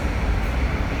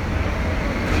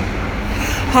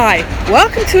Hi,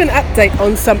 welcome to an update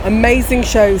on some amazing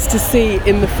shows to see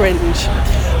in the Fringe.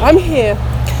 I'm here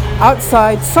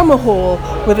outside Summer Hall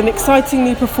with an exciting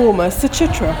new performer,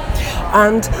 Suchitra,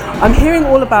 and I'm hearing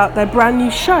all about their brand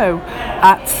new show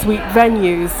at Sweet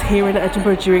Venues here in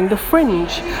Edinburgh during the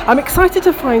Fringe. I'm excited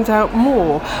to find out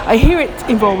more. I hear it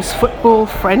involves football,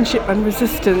 friendship and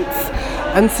resistance,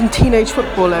 and some teenage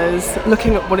footballers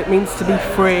looking at what it means to be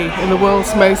free in the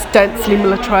world's most densely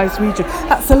militarised region.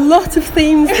 That's a lot of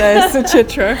themes there,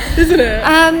 Suchitra, isn't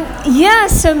it?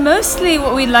 So mostly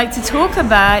what we'd like to talk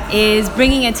about is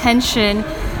bringing attention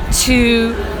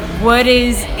to what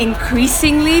is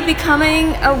increasingly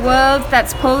becoming a world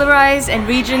that's polarised and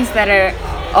regions that are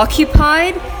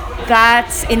occupied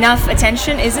that enough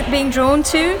attention isn't being drawn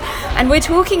to. And we're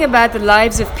talking about the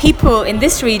lives of people in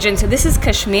this region. So this is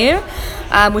Kashmir,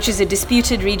 which is a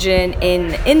disputed region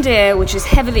in India, which is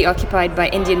heavily occupied by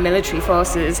Indian military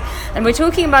forces. And we're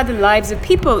talking about the lives of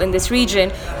people in this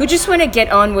region who just want to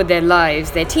get on with their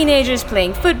lives. They're teenagers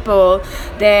playing football,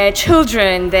 they're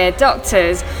children, they're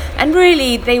doctors, and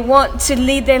really they want to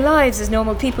lead their lives as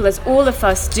normal people, as all of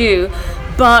us do.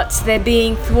 But they're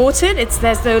being thwarted. It's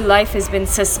as though life has been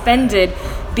suspended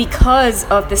because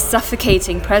of the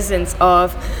suffocating presence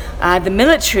of the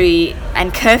military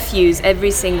and curfews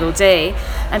every single day.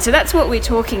 And so that's what we're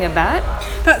talking about.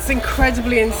 That's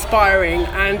incredibly inspiring,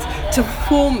 and to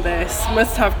perform this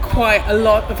must have quite a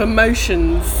lot of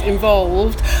emotions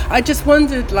involved. I just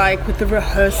wondered, like, with the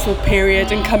rehearsal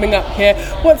period and coming up here,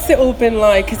 what's it all been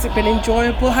like? Has it been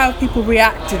enjoyable? How have people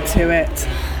reacted to it?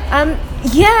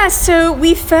 So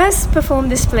we first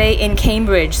performed this play in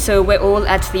Cambridge. So we're all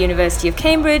at the University of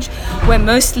Cambridge. We're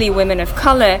mostly women of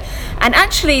colour. And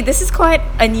actually, this is quite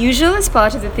unusual as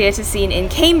part of the theatre scene in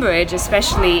Cambridge,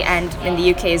 especially, and in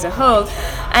the UK as a whole.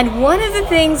 And one of the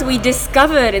things we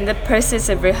discovered in the process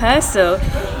of rehearsal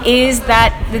is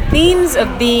that the themes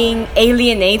of being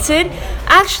alienated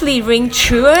actually ring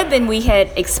truer than we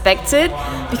had expected,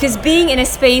 because being in a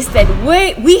space that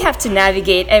we have to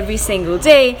navigate every single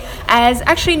day as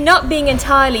actually not being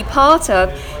entirely part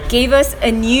of gave us a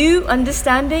new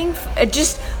understanding,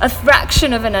 just a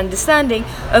fraction of an understanding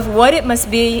of what it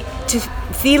must be to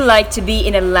feel like to be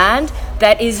in a land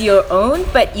that is your own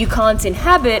but you can't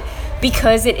inhabit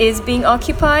because it is being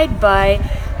occupied by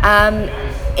an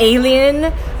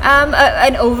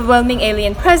overwhelming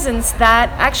alien presence that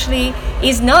actually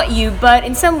is not you, but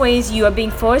in some ways you are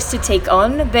being forced to take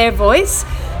on their voice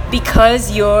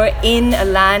because you're in a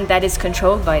land that is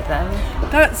controlled by them.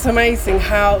 That's amazing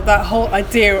how that whole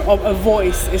idea of a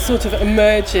voice is sort of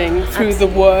emerging through the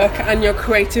work and your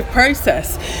creative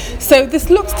process. So this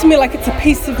looks to me like it's a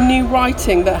piece of new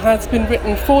writing that has been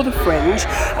written for the Fringe,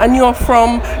 and you're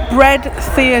from Bread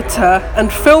Theatre and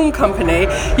Film Company.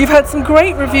 You've had some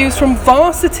great reviews from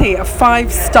Varsity, a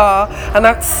 5-star and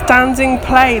outstanding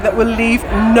play that will leave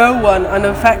no one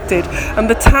unaffected. And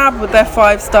The Tab with their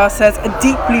 5-star says a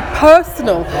deeply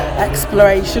personal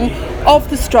exploration of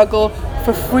the struggle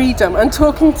for freedom. And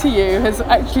talking to you has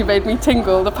actually made me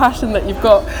tingle, the passion that you've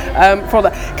got for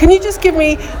that. Can you just give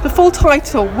me the full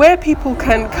title, where people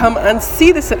can come and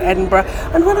see this at Edinburgh,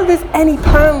 and whether there's any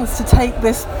plans to take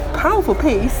this powerful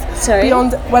piece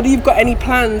beyond, whether you've got any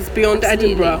plans beyond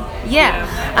Absolutely.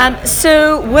 Edinburgh?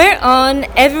 So we're on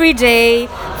every day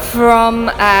from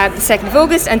the 2nd of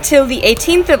August until the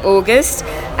 18th of August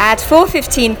at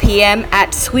 4:15 p.m.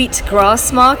 at Sweet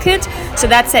Grassmarket. So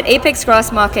that's at Apex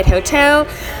Grassmarket Hotel.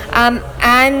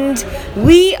 And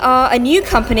we are a new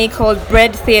company called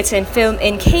Bread Theatre and Film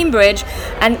in Cambridge,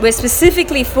 and we're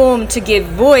specifically formed to give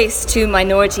voice to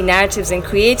minority narratives and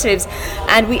creatives,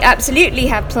 and we absolutely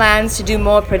have plans to do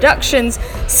more productions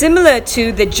similar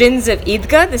to The Jinns of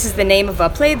Eidgah. This is the name of our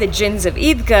play, The Jinns of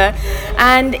Eidgah,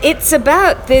 and it's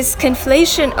about this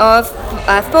conflation of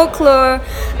folklore,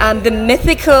 the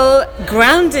mythical,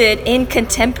 grounded in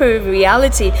contemporary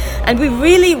reality, and we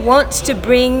really want to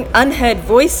bring unheard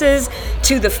voices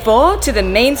to the fore, to the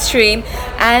mainstream.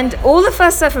 And all of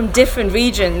us are from different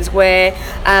regions. We're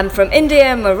from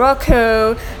India,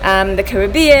 Morocco, the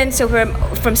Caribbean, so we're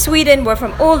from Sweden, we're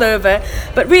from all over,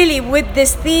 but really with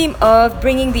this theme of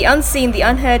bringing the unseen, the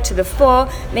unheard to the fore,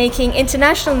 making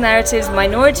international narratives,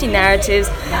 minority narratives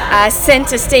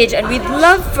center stage. And we'd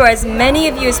love for as many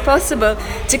of you as possible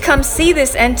to come see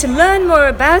this and to learn more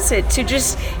about it, to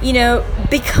just,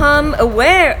 become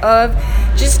aware of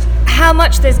just how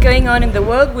much there's going on in the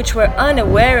world which we're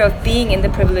unaware of, being in the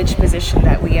privileged position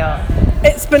that we are.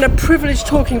 It's been a privilege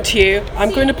talking to you.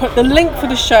 I'm going to put the link for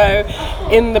the show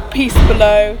in the piece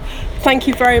below. Thank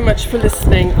you very much for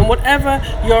listening, and whatever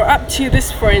you're up to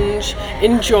this Fringe,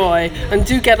 enjoy, and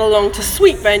do get along to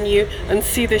Sweet Venue and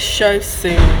see this show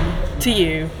soon. To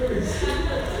you.